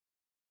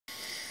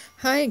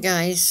Hi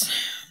guys,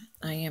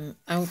 I am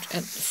out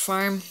at the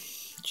farm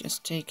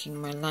just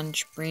taking my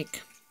lunch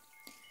break,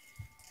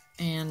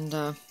 and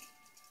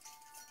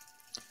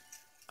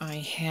I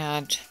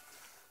had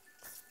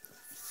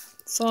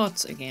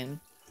thoughts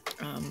again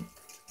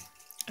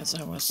as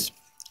I was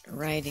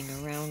riding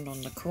around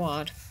on the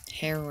quad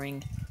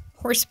harrowing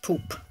horse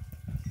poop,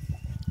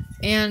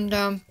 and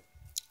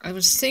I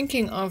was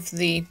thinking of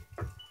the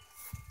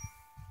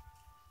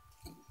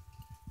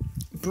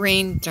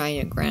brain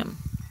diagram.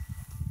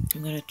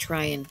 I'm going to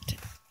try and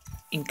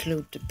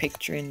include the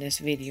picture in this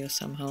video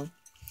somehow.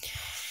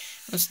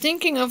 I was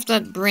thinking of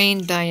that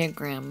brain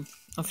diagram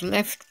of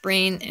left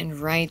brain and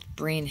right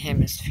brain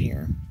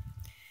hemisphere,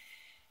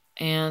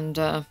 and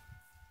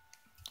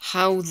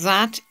how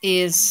that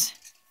is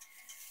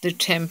the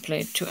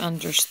template to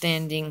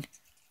understanding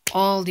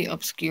all the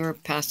obscure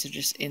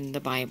passages in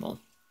the Bible.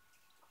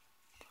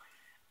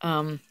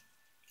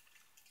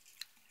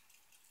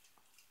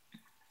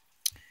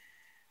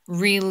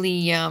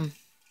 Really,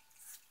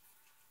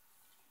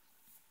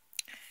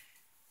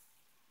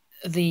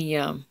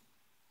 the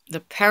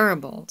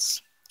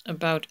parables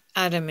about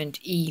Adam and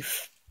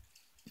Eve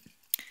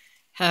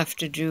have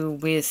to do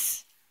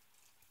with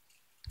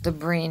the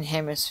brain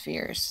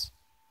hemispheres.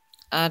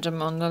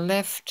 Adam on the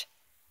left,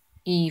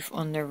 Eve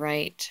on the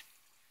right.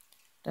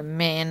 The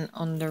man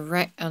on the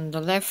right, on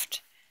the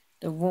left,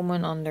 the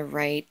woman on the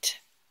right.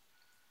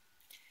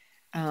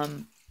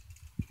 The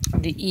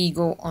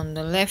ego on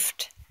the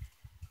left,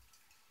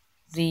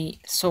 the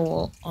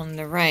soul on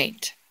the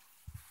right.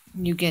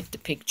 You get the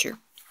picture.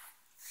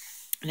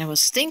 And I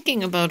was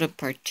thinking about a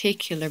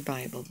particular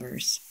Bible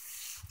verse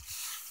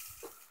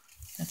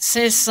that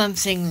says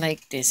something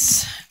like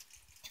this: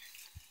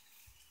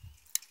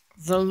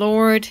 the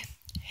Lord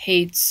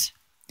hates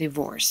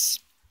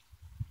divorce,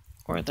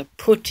 or the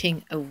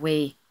putting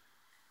away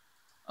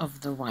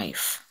of the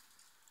wife.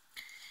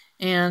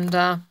 And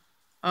I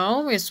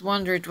always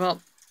wondered,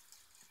 well,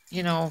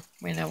 you know,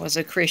 when I was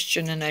a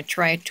Christian and I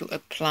tried to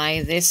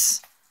apply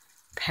this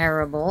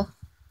parable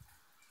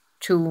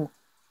to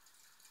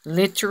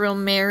literal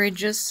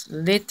marriages,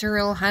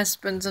 literal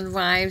husbands and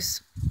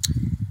wives,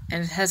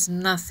 and it has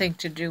nothing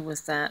to do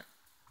with that.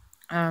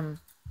 And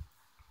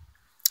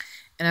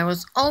I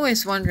was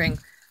always wondering,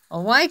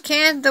 well, why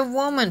can't the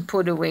woman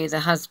put away the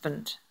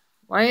husband?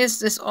 Why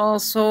is this all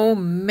so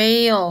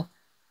male-oriented?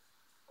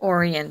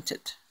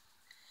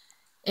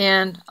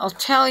 And I'll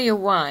tell you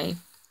why,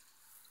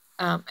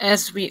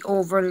 as we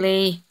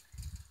overlay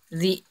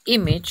the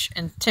image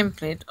and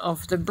template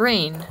of the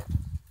brain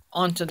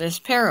onto this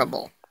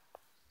parable.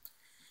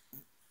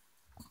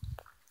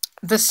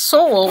 The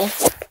soul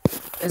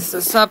is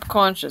the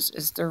subconscious,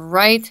 is the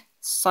right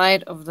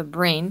side of the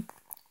brain,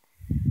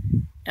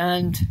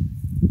 and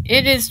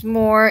it is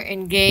more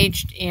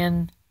engaged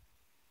in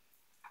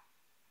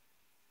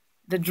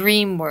the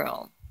dream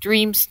world,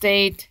 dream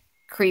state,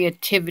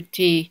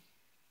 creativity,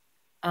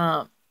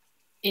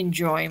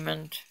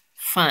 enjoyment,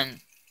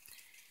 fun.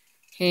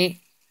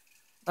 Okay,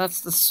 that's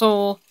the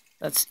soul,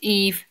 that's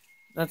Eve,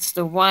 that's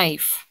the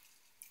wife.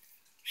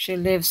 She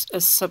lives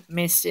a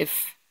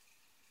submissive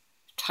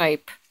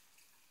type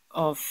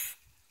of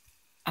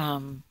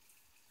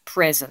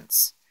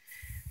presence,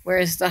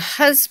 whereas the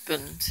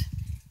husband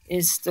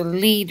is the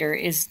leader,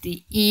 is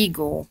the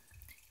ego,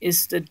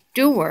 is the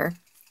doer,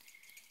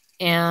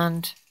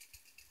 and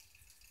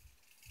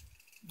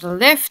the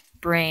left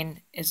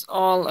brain is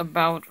all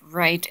about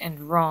right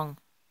and wrong,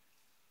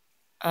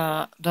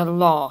 the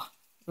law,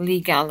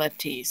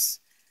 legalities,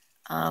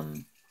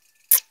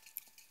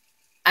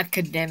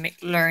 academic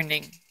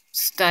learning,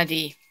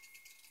 study,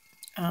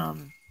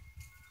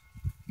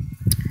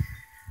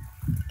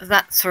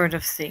 that sort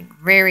of thing,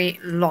 very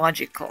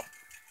logical.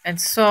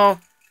 And so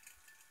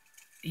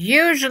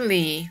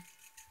usually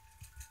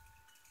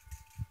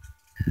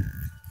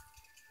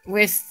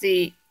with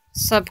the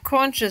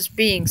subconscious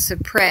being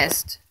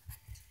suppressed,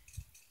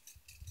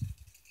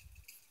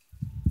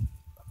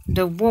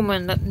 the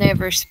woman that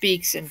never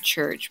speaks in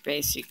church,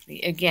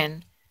 basically,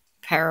 again,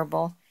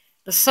 parable,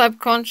 the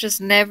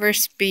subconscious never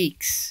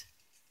speaks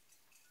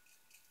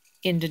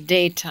in the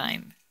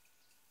daytime,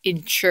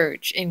 in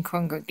church, in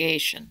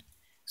congregation.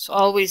 It's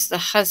always the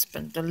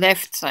husband, the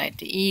left side,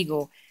 the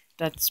ego,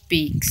 that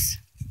speaks.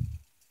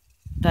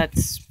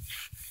 That's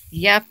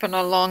yapping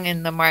along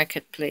in the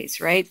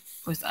marketplace, right?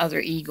 With other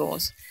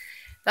egos.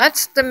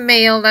 That's the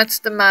male, that's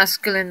the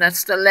masculine,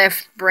 that's the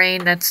left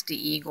brain, that's the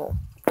ego.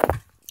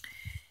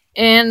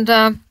 And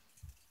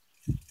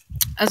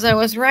as I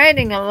was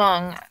writing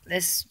along,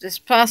 this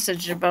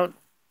passage about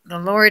the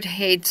Lord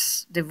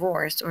hates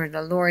divorce, or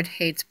the Lord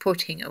hates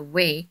putting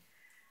away,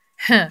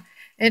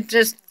 it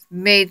just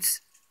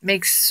makes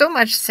so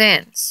much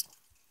sense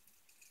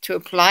to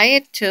apply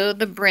it to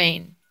the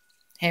brain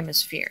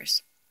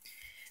hemispheres.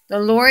 The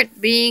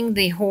Lord being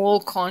the whole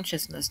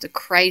consciousness, the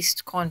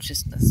Christ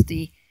consciousness,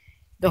 the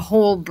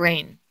whole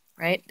brain,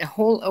 right? The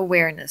whole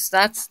awareness,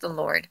 that's the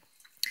Lord.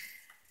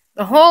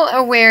 The whole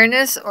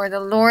awareness, or the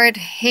Lord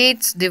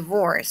hates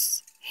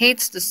divorce,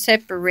 hates the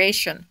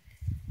separation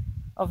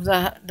of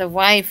the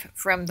wife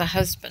from the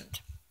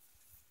husband.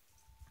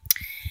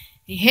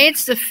 He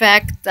hates the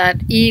fact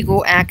that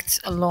ego acts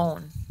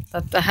alone,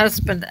 that the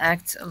husband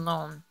acts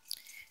alone,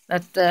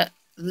 that the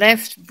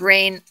left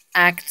brain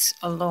acts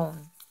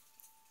alone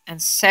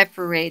and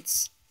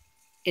separates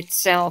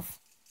itself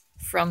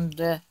from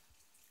the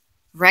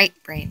right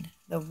brain,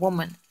 the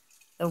woman,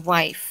 the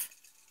wife,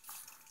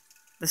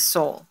 the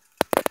soul,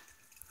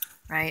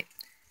 right?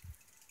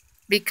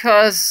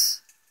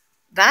 Because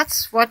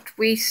that's what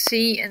we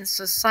see in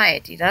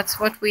society. That's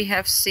what we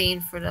have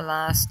seen for the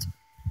last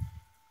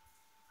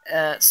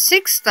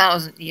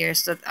 6,000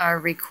 years that are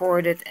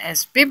recorded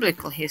as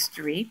biblical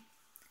history.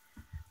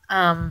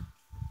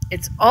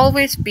 It's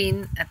always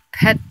been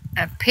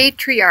a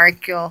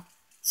patriarchal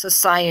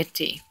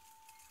society,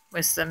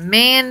 with the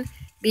man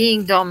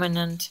being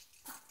dominant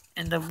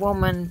and the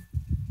woman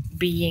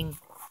being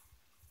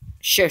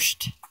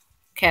shushed,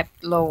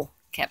 kept low,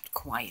 kept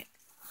quiet.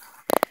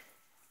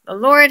 The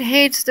Lord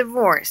hates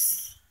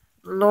divorce.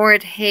 The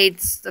Lord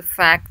hates the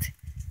fact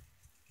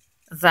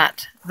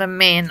that the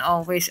man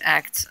always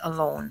acts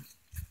alone.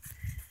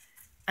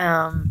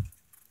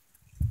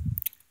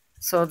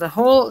 So the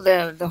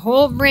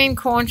whole brain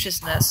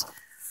consciousness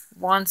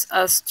wants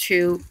us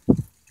to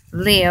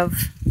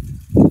live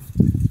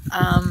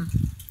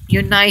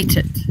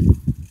united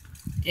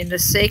in the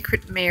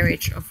sacred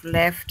marriage of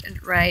left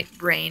and right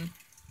brain,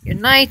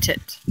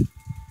 united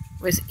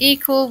with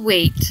equal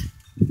weight.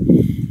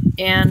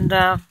 And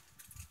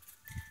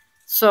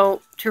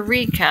so to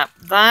recap,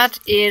 that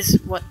is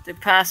what the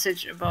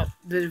passage about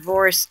the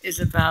divorce is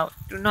about.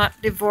 Do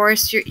not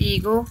divorce your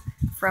ego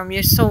from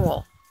your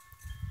soul.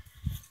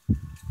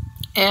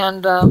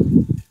 And a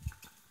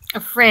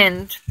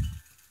friend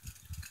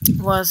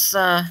was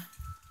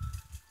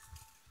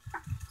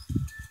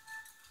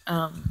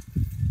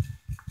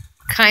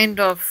kind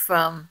of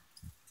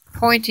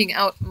pointing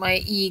out my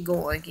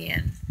ego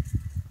again,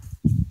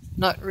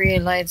 not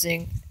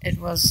realizing it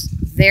was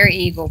their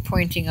ego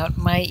pointing out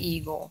my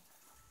ego,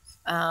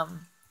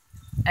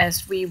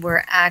 as we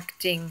were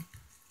acting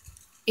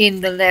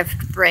in the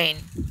left brain,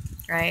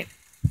 right?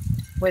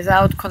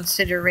 Without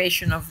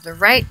consideration of the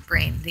right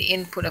brain, the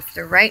input of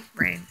the right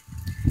brain.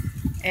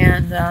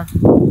 And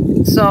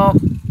so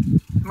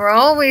we're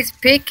always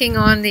picking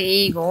on the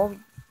ego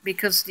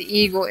because the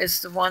ego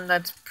is the one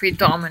that's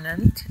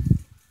predominant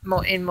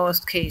in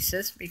most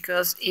cases,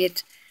 because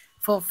it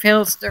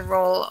fulfills the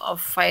role of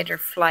fight or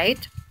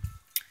flight.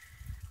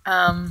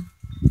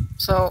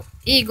 So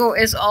ego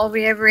is all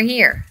we ever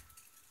hear.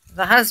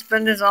 The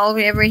husband is all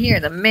we ever hear.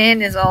 The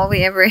man is all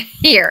we ever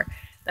hear.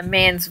 The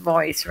man's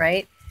voice,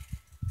 right?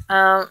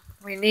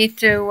 We need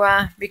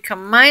to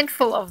become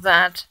mindful of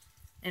that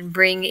and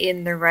bring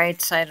in the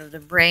right side of the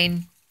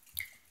brain,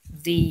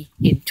 the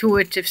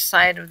intuitive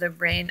side of the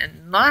brain,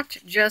 and not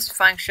just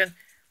function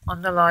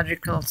on the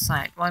logical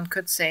side. One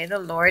could say the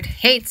Lord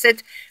hates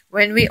it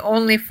when we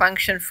only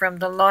function from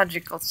the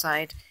logical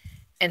side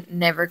and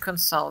never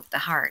consult the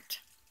heart.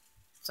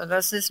 So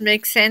does this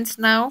make sense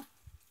now?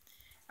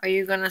 Are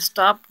you going to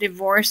stop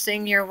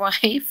divorcing your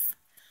wife?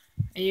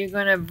 Are you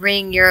going to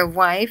bring your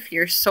wife,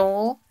 your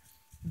soul,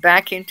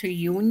 back into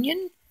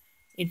union,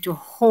 into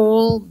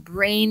whole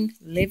brain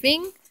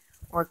living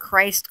or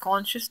Christ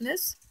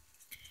consciousness?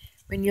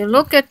 When you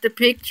look at the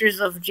pictures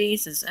of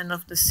Jesus and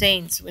of the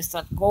saints with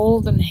that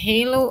golden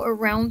halo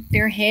around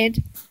their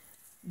head,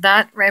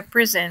 that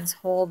represents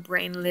whole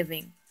brain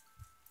living.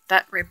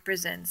 That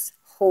represents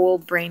whole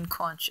brain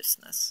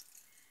consciousness.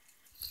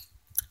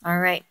 All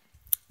right.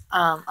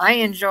 I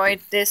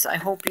enjoyed this. I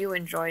hope you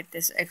enjoyed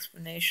this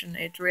explanation.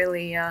 It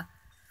really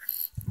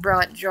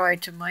brought joy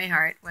to my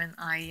heart when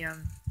I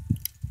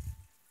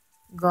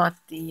got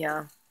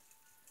the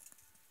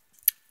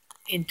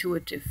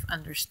intuitive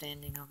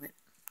understanding of it.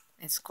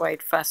 It's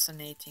quite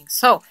fascinating.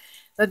 So,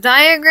 the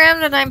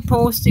diagram that I'm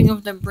posting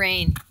of the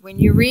brain, when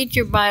you read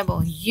your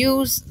Bible,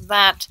 use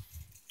that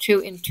to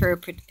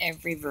interpret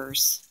every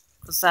verse,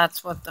 because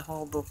that's what the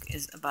whole book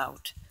is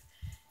about.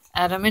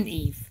 Adam and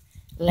Eve,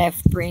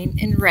 left brain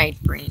and right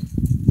brain,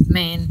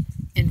 man